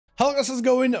How guys, how's it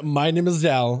going? My name is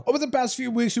Dal. Over the past few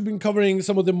weeks, we've been covering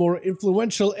some of the more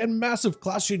influential and massive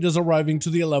class changes arriving to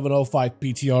the 1105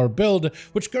 PTR build,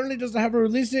 which currently doesn't have a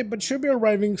release date but should be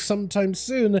arriving sometime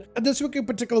soon. And this week in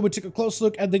particular, we took a close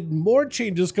look at the more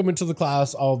changes coming to the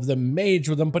class of the Mage,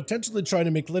 with them potentially trying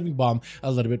to make Living Bomb a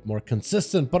little bit more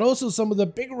consistent, but also some of the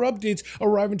bigger updates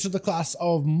arriving to the class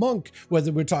of Monk,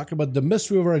 whether we're talking about the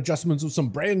Mistweaver adjustments with some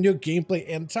brand new gameplay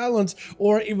and talents,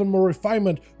 or even more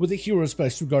refinement with the hero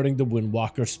specs regarding the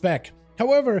Windwalker spec.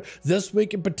 However, this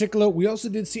week in particular, we also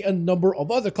did see a number of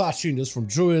other class changes from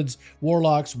Druids,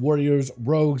 Warlocks, Warriors,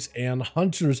 Rogues, and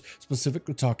Hunters,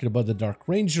 specifically talking about the Dark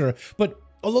Ranger. But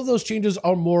all of those changes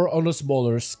are more on a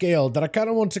smaller scale that I kind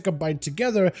of want to combine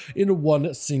together in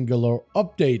one singular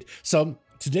update. So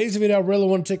today's video, I really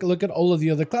want to take a look at all of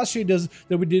the other class changes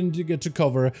that we didn't get to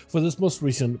cover for this most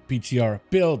recent PTR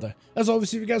build. As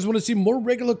always, if you guys want to see more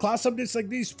regular class updates like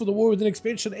these for the War Within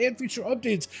expansion and future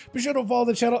updates, be sure to follow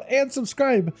the channel and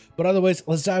subscribe. But otherwise,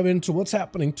 let's dive into what's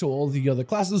happening to all the other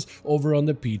classes over on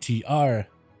the PTR.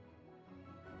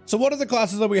 So one of the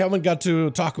classes that we haven't got to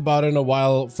talk about in a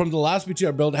while from the last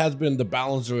PTR build has been the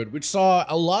Balance Druid, which saw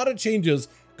a lot of changes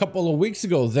couple of weeks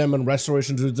ago, them and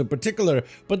Restoration Druids in particular,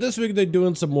 but this week they're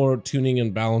doing some more tuning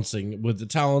and balancing with the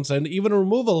talents, and even a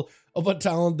removal of a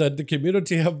talent that the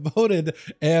community have voted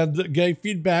and gave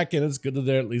feedback, and it's good that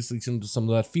they're at least listening to some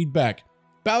of that feedback.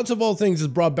 Bounce of all things is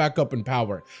brought back up in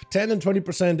power. 10 and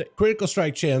 20% critical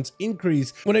strike chance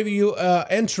increase whenever you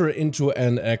enter into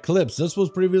an eclipse. This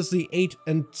was previously 8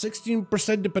 and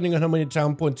 16% depending on how many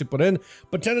talent points you put in,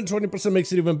 but 10 and 20%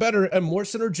 makes it even better and more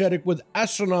synergetic with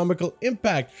astronomical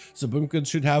impact. So Boomkins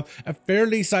should have a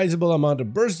fairly sizable amount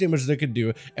of burst damage they could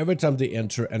do every time they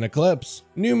enter an eclipse.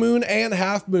 New Moon and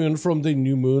Half Moon from the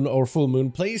New Moon or Full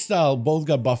Moon playstyle both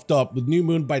got buffed up, with New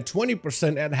Moon by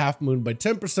 20% and Half Moon by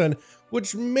 10%,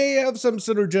 which may have some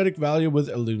synergetic value with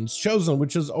Elun's Chosen,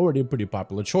 which is already a pretty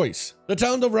popular choice. The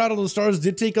talent of Rattle the Stars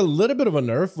did take a little bit of a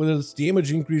nerf, with its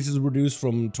damage increases reduced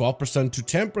from 12% to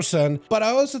 10%, but I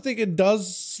also think it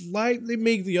does slightly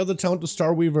make the other talent of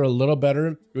Star Weaver a little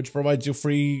better, which provides you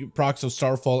free procs of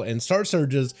Starfall and Star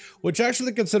Surges, which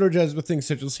actually can synergize with things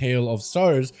such as Hail of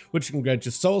Stars, which can grant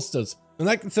you Solstice. And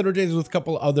that can synergize with a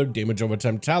couple other damage over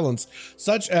time talents,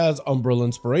 such as Umbral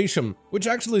Inspiration, which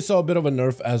actually saw a bit of a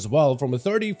nerf as well, from a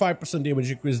 35% damage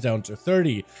increase down to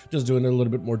 30, just doing a little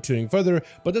bit more tuning further.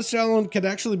 But this talent can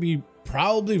actually be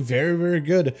probably very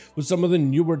good with some of the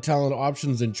newer talent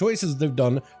options and choices they've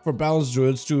done for Balanced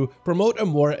Druids to promote a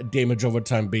more damage over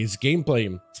time based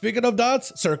gameplay. Speaking of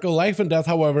dots, Circle Life and Death,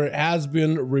 however, has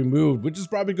been removed, which is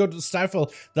probably going to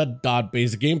stifle that dot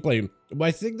based gameplay. But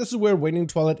I think this is where Waning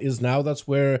Twilight is now. That's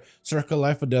where Circle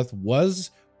Life and Death was,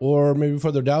 or maybe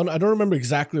further down. I don't remember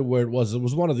exactly where it was. It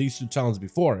was one of these two talents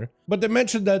before. But they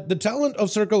mentioned that the talent of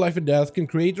Circle Life and Death can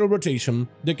create a rotation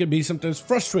that can be sometimes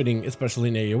frustrating, especially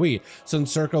in AoE,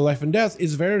 since Circle Life and Death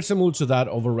is very similar to that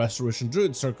of a Restoration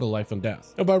Druid Circle Life and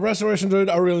Death. And by Restoration Druid,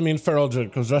 I really mean Feral Druid,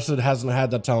 because Restored hasn't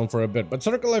had that talent for a bit. But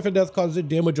Circle Life and Death causes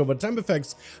damage over time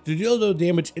effects to deal the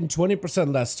damage in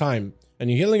 20% less time. And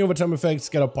your healing over time effects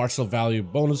get a partial value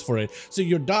bonus for it, so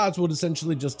your dots would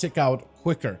essentially just tick out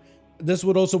quicker. This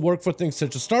would also work for things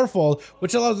such as Starfall,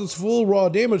 which allows its full raw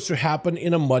damage to happen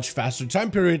in a much faster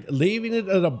time period, leaving it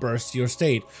at a burstier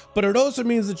state. But it also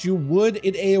means that you would,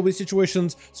 in AoE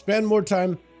situations, spend more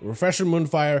time refreshing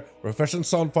Moonfire, refreshing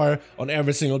Sunfire on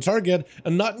every single target,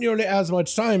 and not nearly as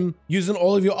much time using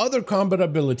all of your other combat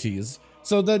abilities.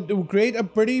 So that it will create a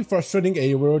pretty frustrating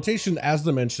AoE rotation, as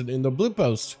they mentioned in the blue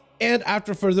post. And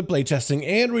after further playtesting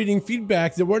and reading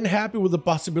feedback, they weren't happy with the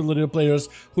possibility of players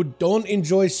who don't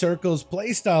enjoy Circle's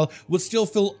playstyle would still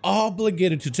feel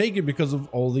obligated to take it because of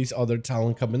all these other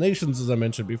talent combinations, as I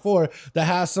mentioned before, that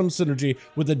has some synergy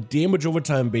with the damage over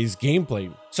time based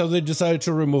gameplay. So they decided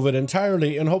to remove it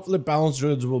entirely, and hopefully Balanced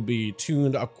Druids will be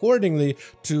tuned accordingly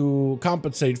to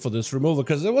compensate for this removal,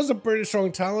 because it was a pretty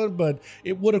strong talent, but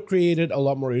it would have created a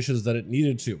lot more issues than it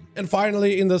needed to. And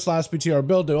finally, in this last PTR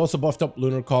build, they also buffed up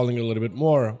Lunar Calling a little bit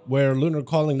more, where Lunar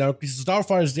Calling now increases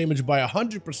Starfire's damage by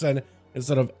 100%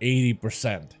 instead of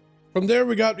 80%. From there,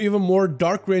 we got even more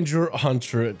Dark Ranger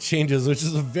Hunter changes, which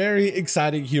is a very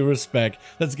exciting hero spec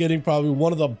that's getting probably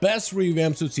one of the best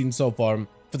revamps we've seen so far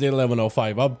for the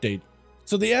 1105 update.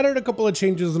 So they added a couple of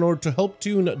changes in order to help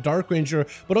tune Dark Ranger,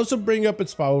 but also bring up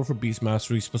its power for Beast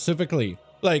Mastery specifically.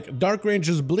 Like Dark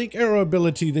Ranger's Bleak Arrow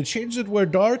ability, they changed it where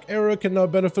Dark Arrow can now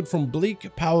benefit from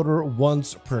Bleak Powder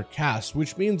once per cast,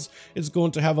 which means it's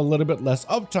going to have a little bit less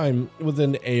uptime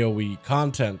within AoE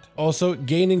content. Also,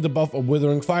 gaining the buff of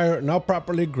Withering Fire now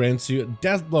properly grants you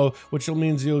Death Blow, which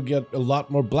means you'll get a lot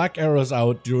more Black Arrows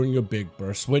out during your big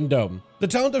burst window. The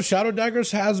talent of Shadow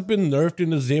Daggers has been nerfed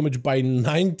in its damage by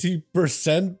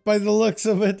 90% by the looks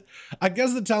of it. I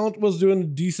guess the talent was doing a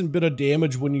decent bit of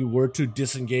damage when you were to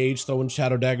disengage, throwing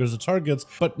Shadow Daggers at targets,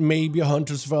 but maybe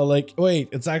hunters felt like, wait,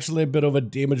 it's actually a bit of a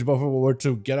damage buffer when we're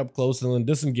to get up close and then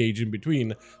disengage in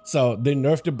between. So they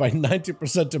nerfed it by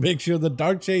 90% to make sure the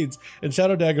Dark Shades and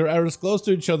Shadow Dagger are as close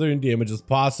to each other in damage as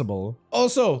possible.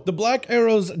 Also, the Black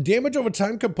Arrow's damage over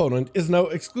time component is now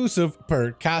exclusive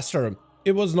per caster.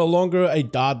 It was no longer a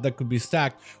dot that could be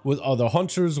stacked with other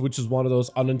hunters, which is one of those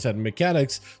unintended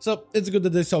mechanics, so it's good that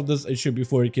they solved this issue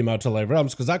before it came out to live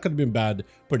realms, because that could have been bad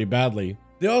pretty badly.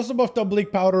 They also buffed up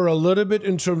Bleak Powder a little bit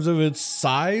in terms of its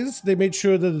size. They made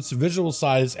sure that its visual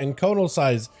size and conal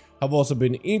size have also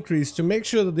been increased to make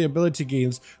sure that the ability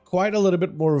gains quite a little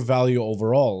bit more value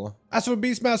overall. As for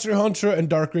Beastmaster Hunter and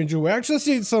Dark Ranger, we're actually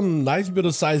seeing some nice bit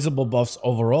of sizable buffs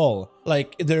overall,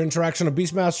 like their interaction of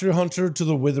Beastmaster Hunter to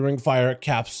the Withering Fire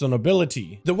capstone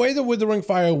ability. The way the Withering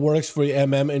Fire works for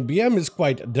MM and BM is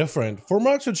quite different. For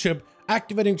marksmanship,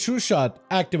 activating True Shot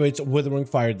activates Withering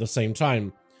Fire at the same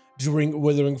time. During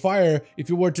Withering Fire, if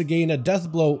you were to gain a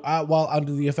death blow while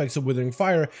under the effects of Withering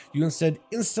Fire, you instead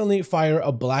instantly fire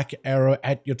a black arrow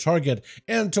at your target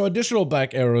and 2 additional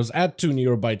black arrows at 2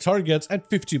 nearby targets at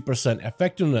 50%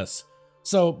 effectiveness.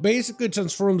 So basically it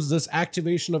transforms this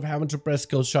activation of having to press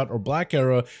kill shot or black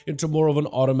arrow into more of an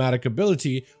automatic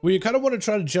ability where you kind of want to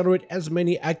try to generate as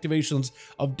many activations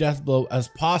of death blow as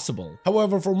possible.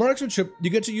 However, for marksmanship, you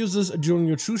get to use this during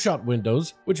your true shot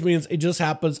windows, which means it just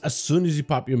happens as soon as you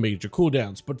pop your major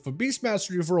cooldowns. But for Beast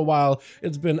Mastery for a while,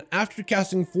 it's been after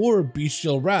casting 4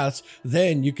 Bestial Wraths,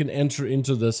 then you can enter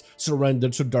into this Surrender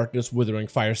to Darkness Withering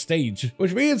Fire stage.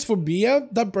 Which means for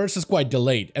BM, that burst is quite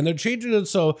delayed, and they're changing it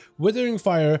so Withering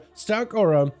Fire Stack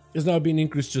Aura is now being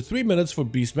increased to 3 minutes for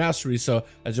Beast Mastery, so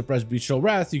as you press Bestial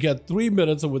Wrath, you get 3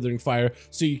 minutes of Withering Fire,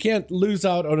 so you can't lose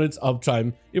out on its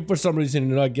uptime if for some reason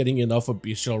you're not getting enough of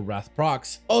Bestial Wrath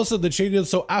procs. Also, they changed it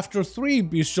so after 3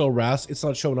 Bestial Wraths, it's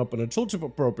not showing up in a tooltip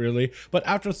appropriately, but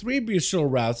after 3 Bestial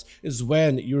Wraths is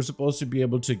when you're supposed to be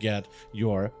able to get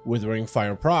your Withering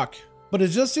Fire proc. But it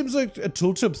just seems like a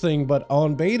tooltip thing, but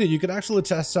on beta, you can actually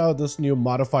test out this new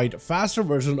modified, faster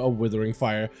version of Withering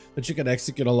Fire that you can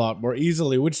execute a lot more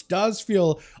easily, which does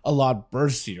feel a lot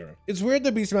burstier. It's weird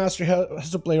that Beastmaster has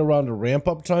to play around the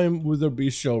ramp-up time with their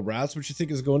Bestial Wraths, which I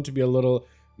think is going to be a little,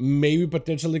 maybe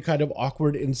potentially kind of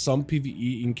awkward in some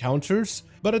PvE encounters,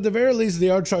 but at the very least they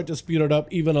are trying to speed it up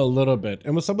even a little bit.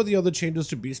 And with some of the other changes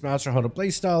to Beastmaster Hunter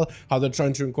playstyle, how they're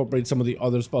trying to incorporate some of the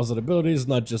other spells and abilities,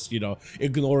 not just, you know,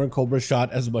 ignoring Cobra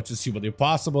Shot as much as humanly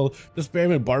possible, just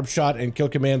spamming Barb Shot and Kill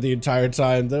Command the entire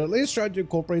time, they're at least trying to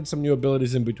incorporate some new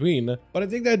abilities in between. But I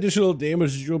think the additional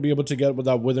damage you'll be able to get with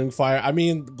that Withering Fire, I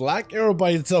mean, Black Arrow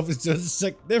by itself is just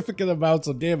significant amounts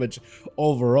of damage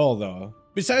overall though.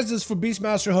 Besides this, for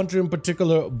Beastmaster Hunter in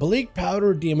particular, Bleak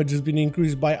Powder damage has been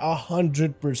increased by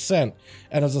 100%,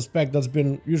 and as a spec that's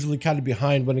been usually kind of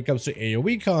behind when it comes to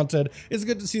AoE content, it's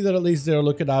good to see that at least they're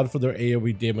looking out for their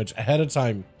AoE damage ahead of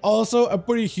time. Also, a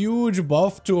pretty huge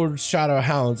buff towards Shadow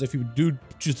Hounds if you do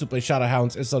choose to play Shadow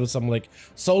Hounds instead of something like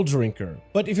Soul Drinker.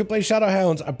 But if you play Shadow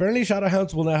Hounds, apparently Shadow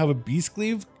Hounds will now have a Beast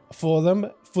Cleave for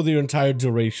them for their entire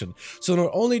duration. So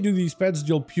not only do these pets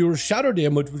deal pure shadow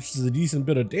damage, which is a decent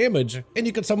bit of damage, and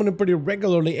you can summon them pretty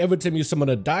regularly every time you summon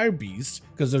a Dire Beast,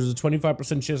 because there's a 25%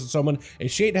 chance to summon a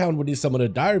Shade Hound when you summon a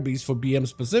Dire Beast for BM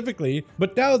specifically,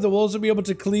 but now they'll also be able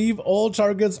to cleave all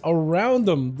targets around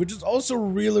them, which is also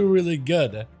really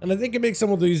good. And I think it makes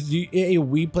some of these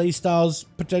AoE playstyles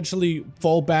potentially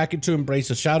fall back into Embrace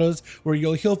of Shadows, where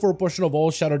you'll heal for a portion of all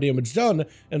shadow damage done,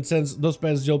 and since those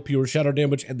pets deal pure shadow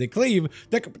damage and they cleave,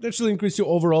 that could potentially increase your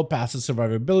overall passive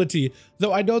survivability,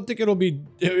 though I don't think it'll be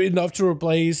enough to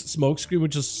replace Smokescreen,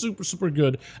 which is super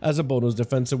good as a bonus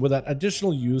defensive with that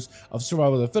additional use of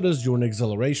Survival of the Fittest during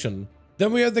Exhilaration.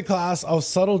 Then we have the class of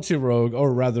Subtlety Rogue,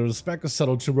 or rather the spec of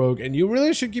Subtlety Rogue, and you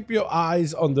really should keep your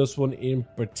eyes on this one in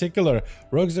particular.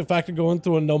 Rogues in fact are going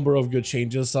through a number of good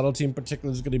changes. Subtlety in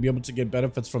particular is going to be able to get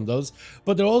benefits from those,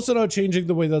 but they're also now changing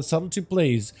the way that Subtlety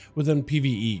plays within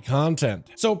PvE content.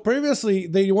 So previously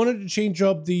they wanted to change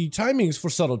up the timings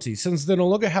for Subtlety, since they no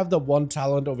longer have the one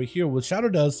talent over here with Shadow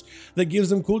Dust that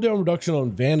gives them cooldown reduction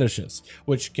on vanishes,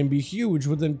 which can be huge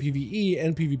within PvE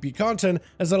and PvP content,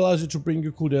 as it allows you to bring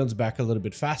your cooldowns back a little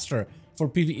bit faster. For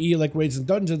PvE like raids and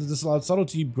dungeons, this allows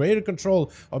Subtlety greater control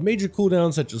of major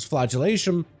cooldowns such as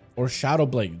Flagellation or Shadow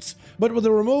Blades. But with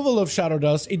the removal of Shadow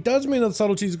Dust, it does mean that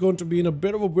Subtlety is going to be in a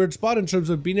bit of a weird spot in terms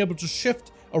of being able to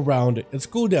shift around its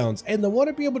cooldowns, and they want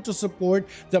to be able to support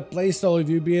the playstyle of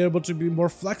you being able to be more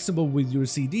flexible with your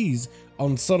CDs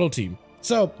on Subtlety.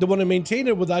 So they want to maintain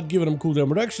it without giving them cooldown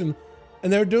reduction,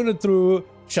 and they're doing it through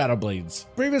Shadow Blades.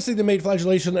 Previously, they made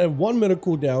Flagellation a 1 minute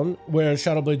cooldown, where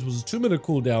Shadow Blades was a 2 minute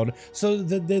cooldown, so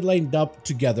that they lined up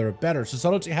together better. So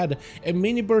Subtlety had a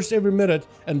mini burst every minute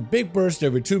and big burst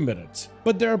every 2 minutes.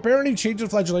 But they're apparently changing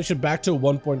Flagellation back to a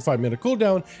 1.5 minute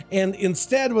cooldown, and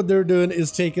instead what they're doing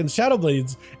is taking Shadow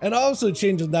Blades and also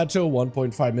changing that to a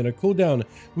 1.5 minute cooldown,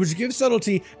 which gives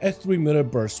Subtlety a 3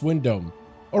 minute burst window.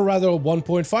 Or rather a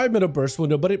 1.5 minute burst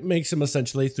window, but it makes him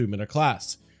essentially a 3 minute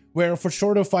class. Where for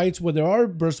shorter fights where there are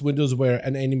burst windows where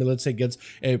an enemy, let's say, gets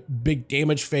a big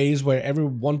damage phase where every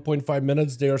 1.5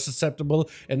 minutes they are susceptible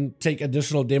and take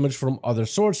additional damage from other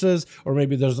sources, or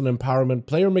maybe there's an empowerment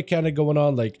player mechanic going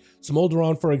on, like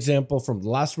Smolderon, for example, from the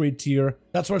last raid tier.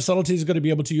 That's where Subtlety is going to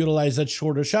be able to utilize that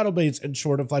shorter Shadow Blades and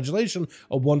shorter Flagellation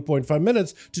of 1.5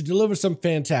 minutes to deliver some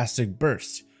fantastic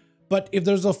bursts. But if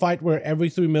there's a fight where every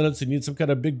 3 minutes you need some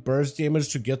kind of big burst damage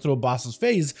to get through a boss's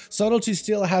phase, Subtlety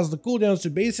still has the cooldowns to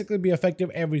basically be effective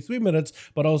every 3 minutes,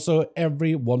 but also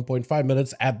every 1.5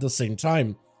 minutes at the same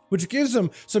time, which gives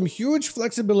them some huge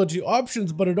flexibility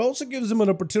options, but it also gives them an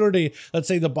opportunity. Let's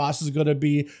say the boss is going to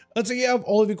be, let's say you have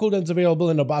all of your cooldowns available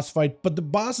in a boss fight, but the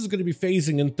boss is going to be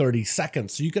phasing in 30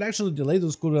 seconds. So you can actually delay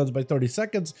those cooldowns by 30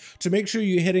 seconds to make sure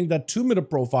you're hitting that 2 minute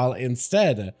profile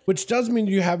instead, which does mean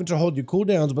you're having to hold your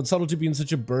cooldowns, but Subtlety being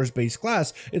such a burst-based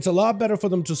class, it's a lot better for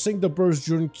them to sync the burst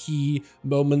during key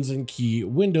moments and key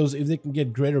windows if they can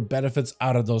get greater benefits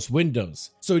out of those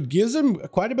windows. So it gives them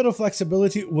quite a bit of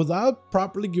flexibility without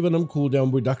properly giving them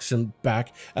cooldown reduction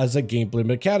back as a gameplay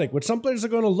mechanic, which some players are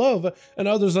going to love and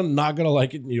others are not going to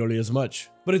like it nearly as much.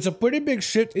 But it's a pretty big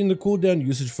shift in the cooldown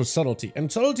usage for Subtlety,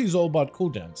 and Subtlety is all about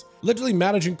cooldowns. Literally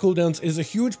managing cooldowns is a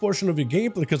huge portion of your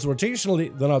gameplay because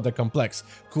rotationally they're not that complex.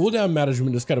 Cooldown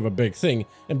management is kind of a big thing,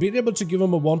 and being able to give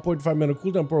him a 1.5 minute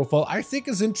cooldown profile I think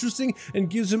is interesting and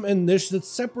gives him a niche that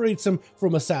separates him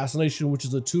from Assassination, which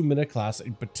is a 2 minute class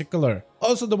in particular.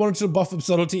 Also, they wanted to buff up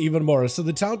Subtlety even more, so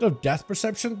the talent of Death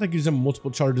Perception that gives him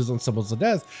multiple charges on Symbols of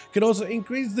Death can also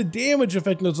increase the damage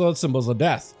effectiveness on Symbols of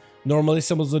Death. Normally,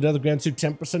 Symbols of Death grants you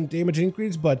 10% damage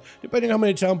increase, but depending on how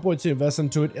many talent points you invest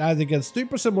into it, it either gets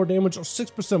 3% more damage or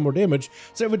 6% more damage.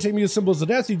 So every time you use Symbols of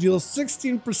Death, you deal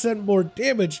 16% more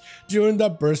damage during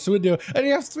that burst window, and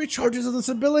you have 3 charges of this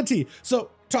ability. So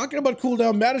talking about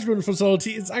cooldown management for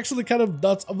Subtlety, it's actually kind of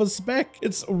nuts of a spec.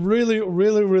 It's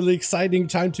really exciting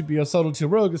time to be a Subtlety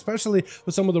rogue, especially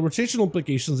with some of the rotational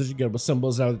implications that you get with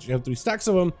symbols now that you have 3 stacks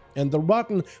of them, and the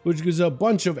rotten, which gives you a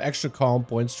bunch of extra calm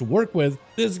points to work with.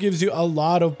 This gives you a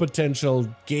lot of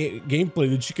potential gameplay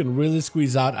that you can really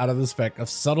squeeze out of the spec of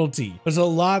Subtlety. There's a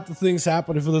lot of things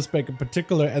happening for the spec in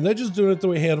particular, and they're just doing it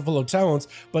through a handful of talents,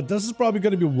 but this is probably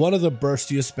going to be one of the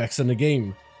burstiest specs in the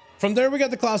game. From there, we got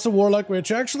the class of Warlock,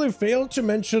 which I actually failed to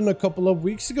mention a couple of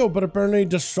weeks ago, but apparently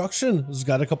Destruction has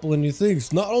got a couple of new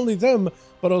things. Not only them,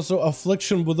 but also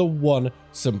Affliction with a 1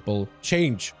 simple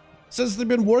change. Since they've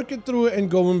been working through it and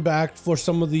going back for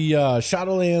some of the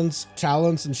Shadowlands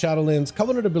talents and Shadowlands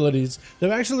Covenant abilities,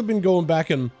 they've actually been going back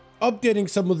and updating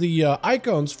some of the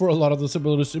icons for a lot of those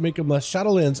abilities to make them less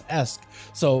Shadowlands-esque.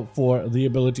 So for the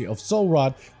ability of Soul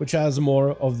Rod, which has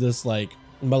more of this like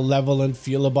malevolent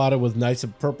feel about it with nice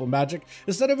and purple magic,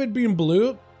 instead of it being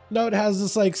blue, now it has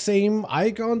this like same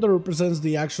icon that represents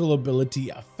the actual ability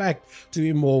effect to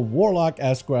be more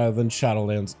Warlock-esque rather than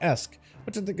Shadowlands-esque,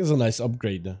 which I think is a nice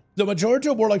upgrade. The majority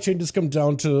of Warlock changes come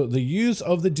down to the use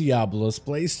of the Diabolus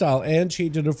playstyle and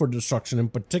changing it for Destruction in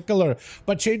particular,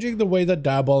 but changing the way that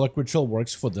Diabolic Ritual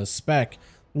works for this spec.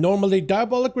 Normally,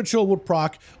 Diabolic Ritual would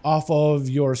proc off of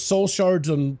your soul shards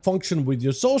and function with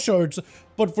your soul shards,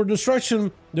 but for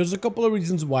Destruction, there's a couple of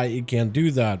reasons why it can't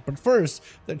do that. But first,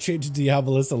 they changed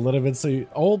Diabolus a little bit, so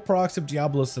all procs of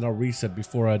Diabolus are now reset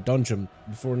before a dungeon,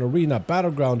 before an arena,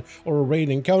 battleground, or a raid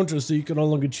encounter, so you can no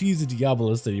longer cheese the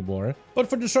Diabolus anymore. But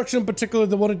for Destruction in particular,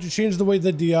 they wanted to change the way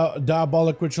the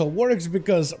Diabolic Ritual works,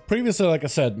 because previously, like I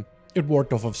said, it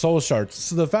worked off of soul shards.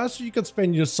 So the faster you can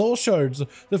spend your soul shards,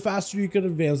 the faster you can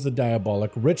advance the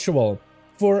Diabolic Ritual.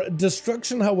 For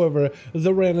Destruction, however,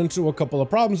 they ran into a couple of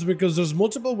problems because there's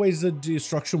multiple ways that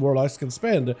Destruction Warlocks can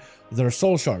spend their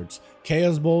soul shards: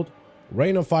 Chaos Bolt,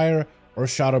 Rain of Fire, or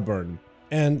Shadow Burn.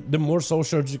 And the more soul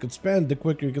shards you can spend, the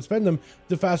quicker you can spend them,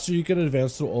 the faster you can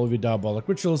advance through all of your Diabolic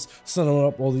Rituals, summon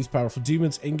up all these powerful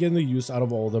demons, and getting the use out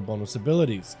of all their bonus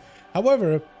abilities.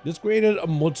 However, this created a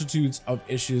multitude of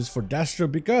issues for Destro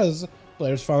because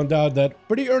players found out that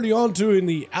pretty early on too in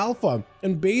the alpha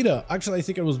and beta, actually I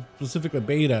think it was specifically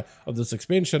beta of this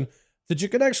expansion, that you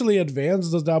can actually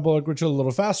advance this Diabolic Ritual a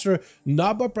little faster,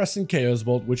 not by pressing Chaos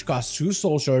Bolt, which costs 2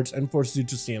 soul shards and forces you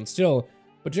to stand still,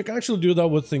 but you can actually do that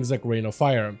with things like Rain of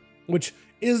Fire, which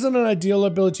isn't an ideal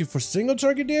ability for single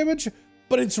target damage,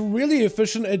 but it's really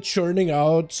efficient at churning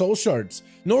out soul shards.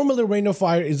 Normally, Rain of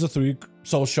Fire is a 3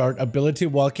 soul shard ability,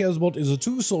 while Chaos Bolt is a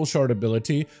 2 soul shard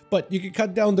ability, but you can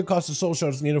cut down the cost of soul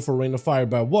shards needed for Rain of Fire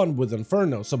by 1 with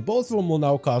Inferno, so both of them will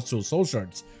now cost 2 soul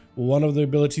shards. One of the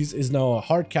abilities is now a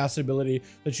hard cast ability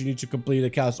that you need to complete a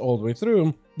cast all the way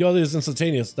through. The other is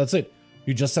instantaneous. That's it.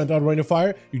 You just sent out Rain of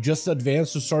Fire, you just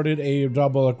advanced to started a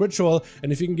Diabolic Ritual,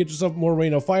 and if you can get yourself more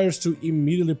Rain of Fires to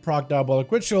immediately proc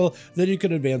Diabolic Ritual, then you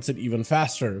can advance it even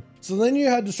faster. So then you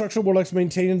had Destruction Warlocks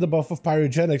maintaining the buff of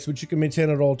Pyrogenics, which you can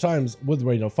maintain at all times with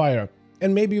Rain of Fire.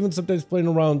 And maybe even sometimes playing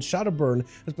around Shadow Burn,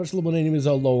 especially when enemies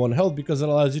are low on health, because it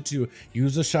allows you to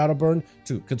use a Shadow Burn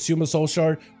to consume a soul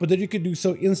shard, but then you can do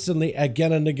so instantly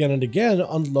again and again and again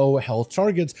on low health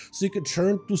targets, so you can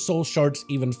churn through soul shards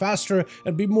even faster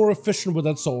and be more efficient with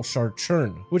that soul shard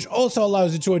churn, which also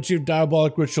allows you to achieve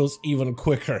Diabolic Rituals even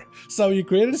quicker. So you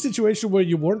created a situation where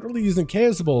you weren't really using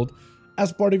Chaos Bolt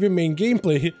as part of your main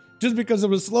gameplay, just because it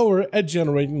was slower at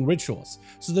generating rituals.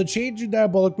 So the change in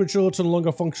Diabolic Ritual to no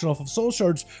longer function off of soul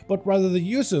shards, but rather the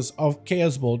uses of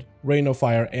Chaos Bolt, Rain of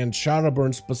Fire, and Shadow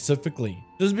Burn specifically.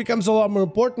 This becomes a lot more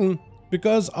important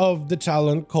because of the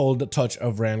talent called Touch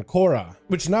of Rancora,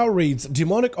 which now reads,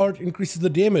 Demonic Art increases the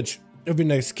damage of your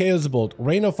next Chaos Bolt,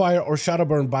 Rain of Fire, or Shadow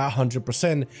Burn by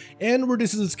 100% and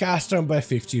reduces its cast time by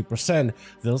 50%.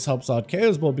 This helps out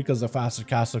Chaos Bolt because the faster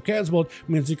cast of Chaos Bolt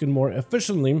means you can more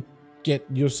efficiently get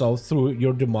yourself through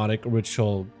your demonic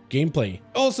ritual gameplay.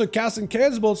 Also, casting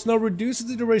Chaos Bolts now reduces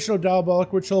the duration of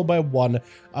Diabolic Ritual by 1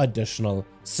 additional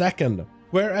second.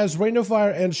 Whereas Rain of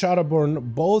Fire and Shadow Burn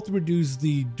both reduce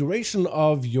the duration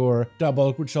of your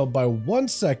Diabolic Ritual by 1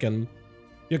 second,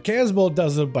 your Chaos Bolt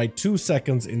does it by 2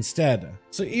 seconds instead.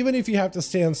 So even if you have to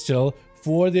stand still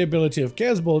for the ability of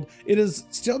Chaos Bolt,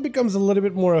 still becomes a little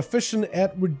bit more efficient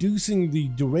at reducing the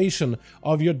duration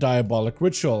of your Diabolic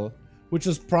Ritual, which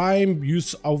is prime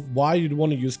use of why you'd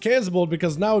want to use Chaos Bolt,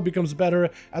 because now it becomes better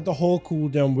at the whole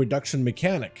cooldown reduction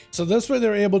mechanic. So this way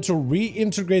they're able to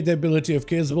reintegrate the ability of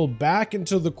Chaos Bolt back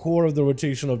into the core of the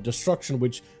rotation of destruction,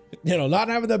 which, you know, not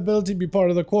having the ability to be part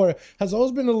of the core has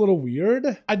always been a little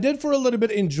weird. I did for a little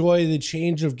bit enjoy the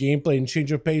change of gameplay and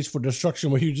change of pace for destruction,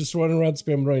 where you just run around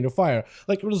spamming Rain of Fire.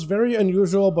 Like, it was very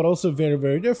unusual, but also very,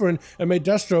 very different, and made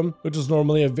Destrum, which is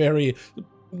normally a very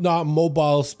not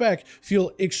mobile spec, feel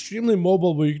extremely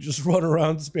mobile, where you just run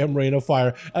around, spam Rain of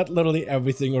Fire at literally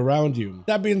everything around you.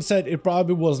 That being said, it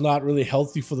probably was not really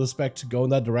healthy for the spec to go in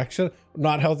that direction,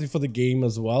 not healthy for the game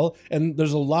as well, and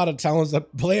there's a lot of talents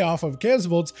that play off of Chaos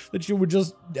Bolts that you would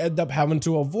just end up having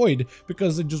to avoid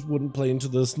because it just wouldn't play into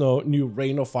this new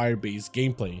Rain of Fire based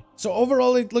gameplay. So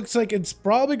overall, it looks like it's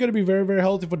probably going to be very, very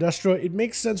healthy for Destro. It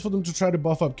makes sense for them to try to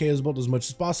buff up Chaos Bolt as much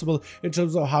as possible in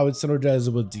terms of how it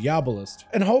synergizes with Diabolist.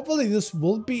 And hopefully this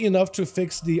will be enough to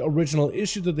fix the original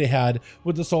issue that they had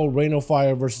with this whole Rain of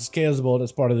Fire versus Chaos Bolt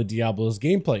as part of the Diabolist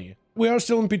gameplay. We are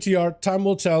still in PTR, time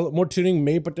will tell. More tuning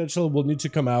may potentially will need to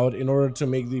come out in order to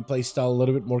make the playstyle a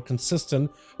little bit more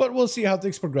consistent, but we'll see how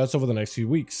things progress over the next few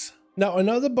weeks. Now,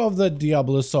 another buff that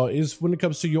Diabolist saw is when it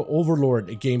comes to your Overlord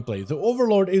gameplay. The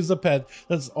Overlord is a pet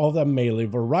that's of that melee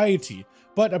variety,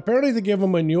 but apparently they gave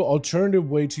him a new alternative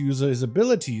way to use his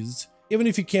abilities, even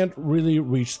if you can't really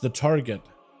reach the target.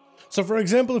 So for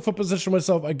example, if I position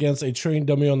myself against a trained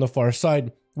dummy on the far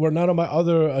side, where none of my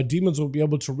other demons will be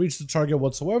able to reach the target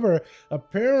whatsoever,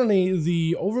 apparently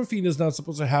the Overfiend is not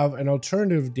supposed to have an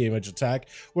alternative damage attack,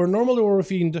 where normally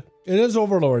Overfiend, it is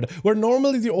Overlord, where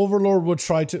normally the Overlord would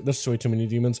try to, there's way too many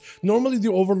demons, normally the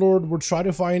Overlord would try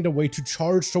to find a way to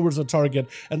charge towards the target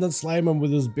and then slam him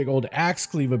with his big old axe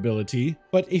cleave ability,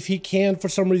 but if he can't for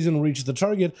some reason reach the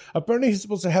target, apparently he's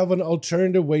supposed to have an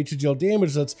alternative way to deal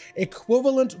damage that's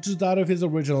equivalent to that of his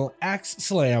original axe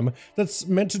slam, that's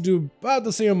meant to do about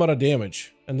the same amount of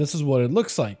damage, and this is what it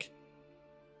looks like.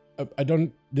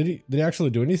 Did he actually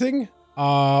do anything?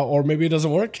 Or maybe it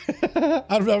doesn't work?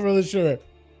 I'm not really sure.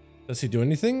 Does he do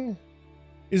anything?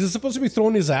 Is it supposed to be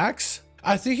throwing his axe?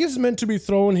 I think he's meant to be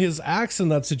throwing his axe in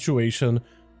that situation,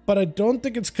 but I don't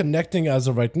think it's connecting as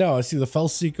of right now. I see the Fell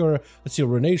Seeker, I see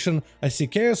Ruination, I see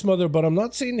Chaos Mother, but I'm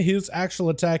not seeing his actual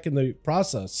attack in the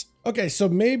process. Okay, so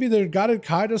maybe they got it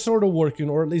kind of sort of working,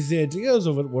 or at least the ideas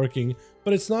of it working,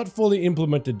 but it's not fully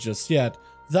implemented just yet.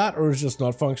 That, or is just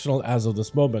not functional as of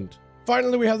this moment.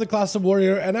 Finally, we have the class of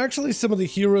Warrior, and actually some of the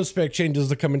hero spec changes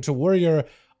that come into Warrior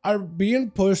are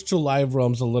being pushed to live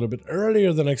realms a little bit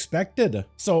earlier than expected.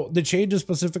 So the changes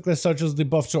specifically such as the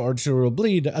buff to Arterial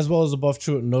Bleed, as well as the buff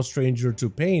to No Stranger to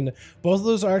Pain, both of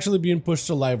those are actually being pushed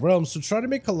to live realms to try to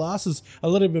make Colossus a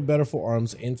little bit better for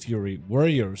Arms and Fury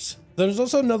warriors. There's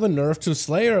also another nerf to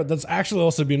Slayer that's actually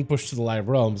also being pushed to the live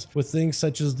realms, with things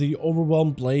such as the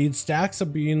Overwhelmed Blade stacks are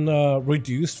being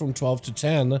reduced from 12 to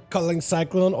 10. Culling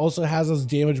Cyclone also has its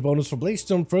damage bonus for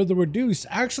Bladestone further reduced,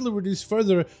 actually reduced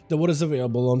further than what is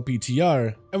available on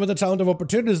PTR. And with the Talent of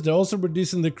Opportunities, they're also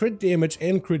reducing the crit damage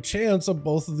and crit chance of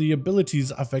both of the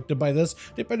abilities affected by this,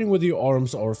 depending whether you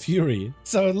Arms or Fury.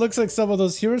 So it looks like some of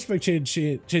those hero spec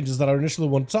changes that I initially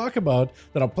want to talk about,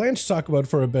 that I plan to talk about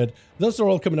for a bit, those are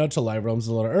all coming out to live realms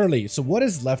a little early. So what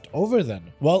is left over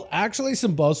then? Well, actually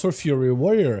some buffs for Fury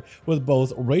Warrior, with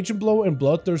both Rage and Blow and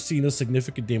Bloodthirst seeing a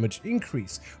significant damage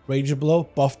increase. Rage and Blow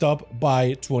buffed up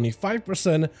by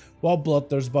 25%, while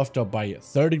Bloodthirst buffed up by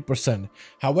 30%.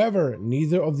 However,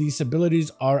 neither of these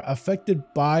abilities are affected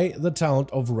by the talent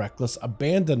of Reckless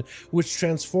Abandon, which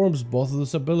transforms both of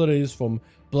those abilities from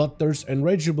Bloodthirst and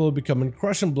Rage and Blow becoming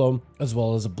Crush and Blow, as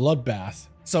well as a Bloodbath.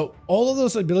 So all of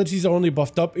those abilities are only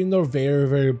buffed up in their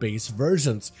very base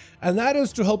versions, and that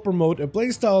is to help promote a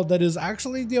playstyle that is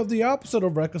actually the opposite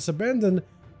of Reckless Abandon,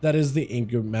 that is the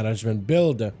Anger Management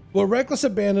build. Where Reckless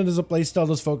Abandon is a playstyle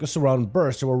that's focused around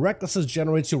Burst, where Recklessness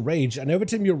generates your Rage, and every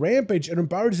time you Rampage, it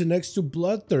empowers you next to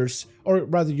Bloodthirst, or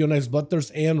rather your next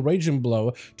Bloodthirst and Rage and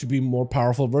Blow to be more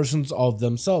powerful versions of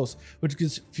themselves, which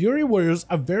gives Fury Warriors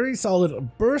a very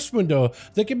solid burst window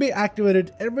that can be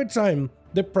activated every time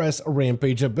they press a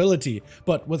Rampage ability.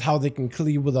 But with how they can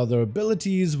cleave with other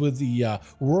abilities, with the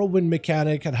Whirlwind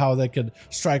mechanic, and how they can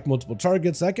strike multiple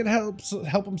targets, that can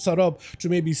help them set up to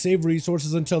maybe save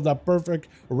resources until that perfect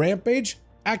Rampage,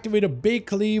 activate a big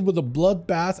cleave with a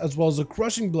Bloodbath as well as a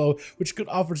Crushing Blow, which could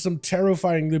offer some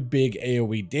terrifyingly big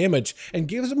AoE damage and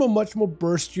gives them a much more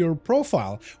burstier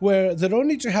profile, where they don't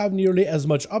need to have nearly as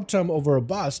much uptime over a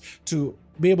boss to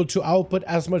be able to output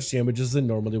as much damage as they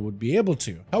normally would be able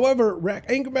to. However,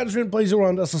 Anger Management plays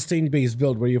around a sustained base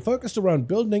build where you're focused around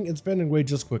building and spending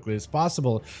rage as quickly as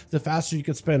possible. The faster you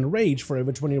can spend rage, for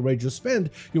every 20 rage you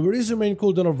spend, you reduce your main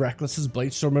cooldown of Reckless's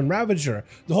Bladestorm and Ravager.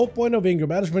 The whole point of Anger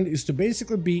Management is to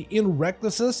basically be in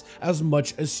Recklessness as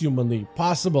much as humanly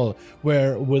possible,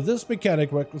 where with this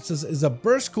mechanic, Recklessness is a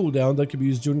burst cooldown that can be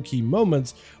used during key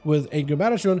moments. With Anger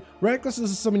Management, Recklessness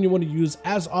is something you want to use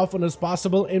as often as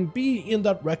possible and be in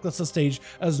that Reckless stage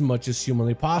as much as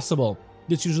humanly possible.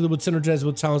 This usually would synergize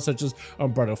with talents such as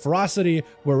Unbridled Ferocity,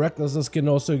 where Recklessness can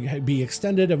also be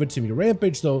extended every time you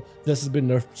Rampage, though this has been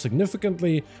nerfed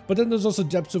significantly. But then there's also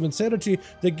Depths of Insanity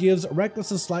that gives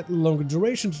Recklessness slightly longer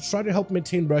duration to try to help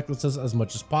maintain Recklessness as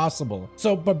much as possible.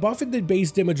 So by buffing the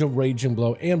base damage of Rage and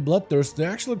Blow and Bloodthirst,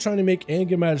 they're actually trying to make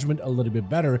Anger Management a little bit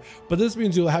better, but this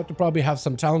means you'll have to probably have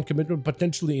some talent commitment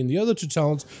potentially in the other two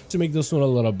talents to make this one a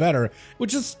little better,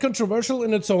 which is controversial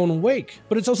in its own wake.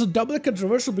 But it's also doubly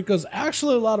controversial because actually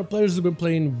a lot of players who've been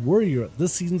playing Warrior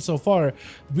this season so far,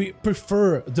 we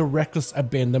prefer the Reckless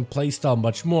Abandon playstyle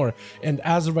much more, and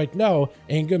as of right now,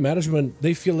 Anger Management,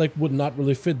 they feel like would not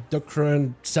really fit the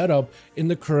current setup in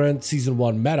the current Season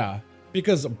 1 meta.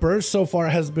 Because Burst so far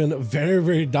has been a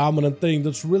very dominant thing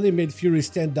that's really made Fury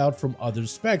stand out from other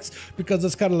specs, because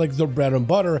it's kind of like their bread and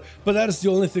butter, but that is the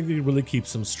only thing that really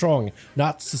keeps them strong.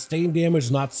 Not sustained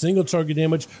damage, not single target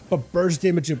damage, but burst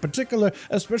damage in particular,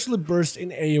 especially burst in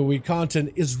AoE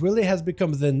content, really has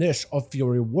become the niche of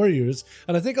Fury Warriors,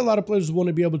 and I think a lot of players want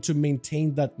to be able to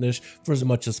maintain that niche for as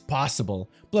much as possible.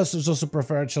 Plus, there's also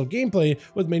preferential gameplay,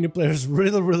 with many players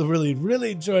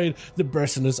really enjoying the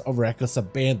burstiness of Reckless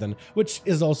Abandon, which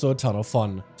is also a ton of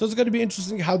fun. So it's going to be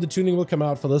interesting how the tuning will come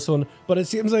out for this one, but it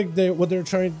seems like what they're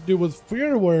trying to do with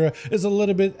Fury Warrior is a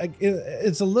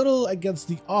little against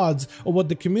the odds of what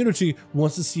the community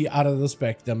wants to see out of the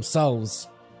spec themselves.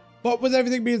 But with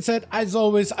everything being said, as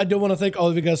always, I do want to thank all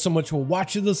of you guys so much for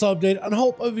watching this update, and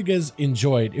hope all of you guys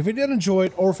enjoyed. If you did enjoy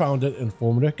it or found it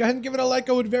informative, go ahead and give it a like.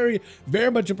 I would very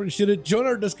much appreciate it. Join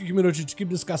our Discord community to keep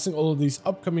discussing all of these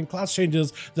upcoming class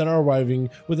changes that are arriving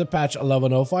with the patch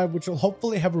 11.05, which will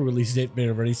hopefully have a release date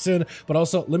very soon. But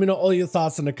also, let me know all your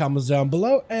thoughts in the comments down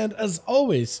below, and as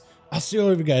always, I'll see all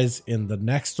of you guys in the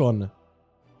next one.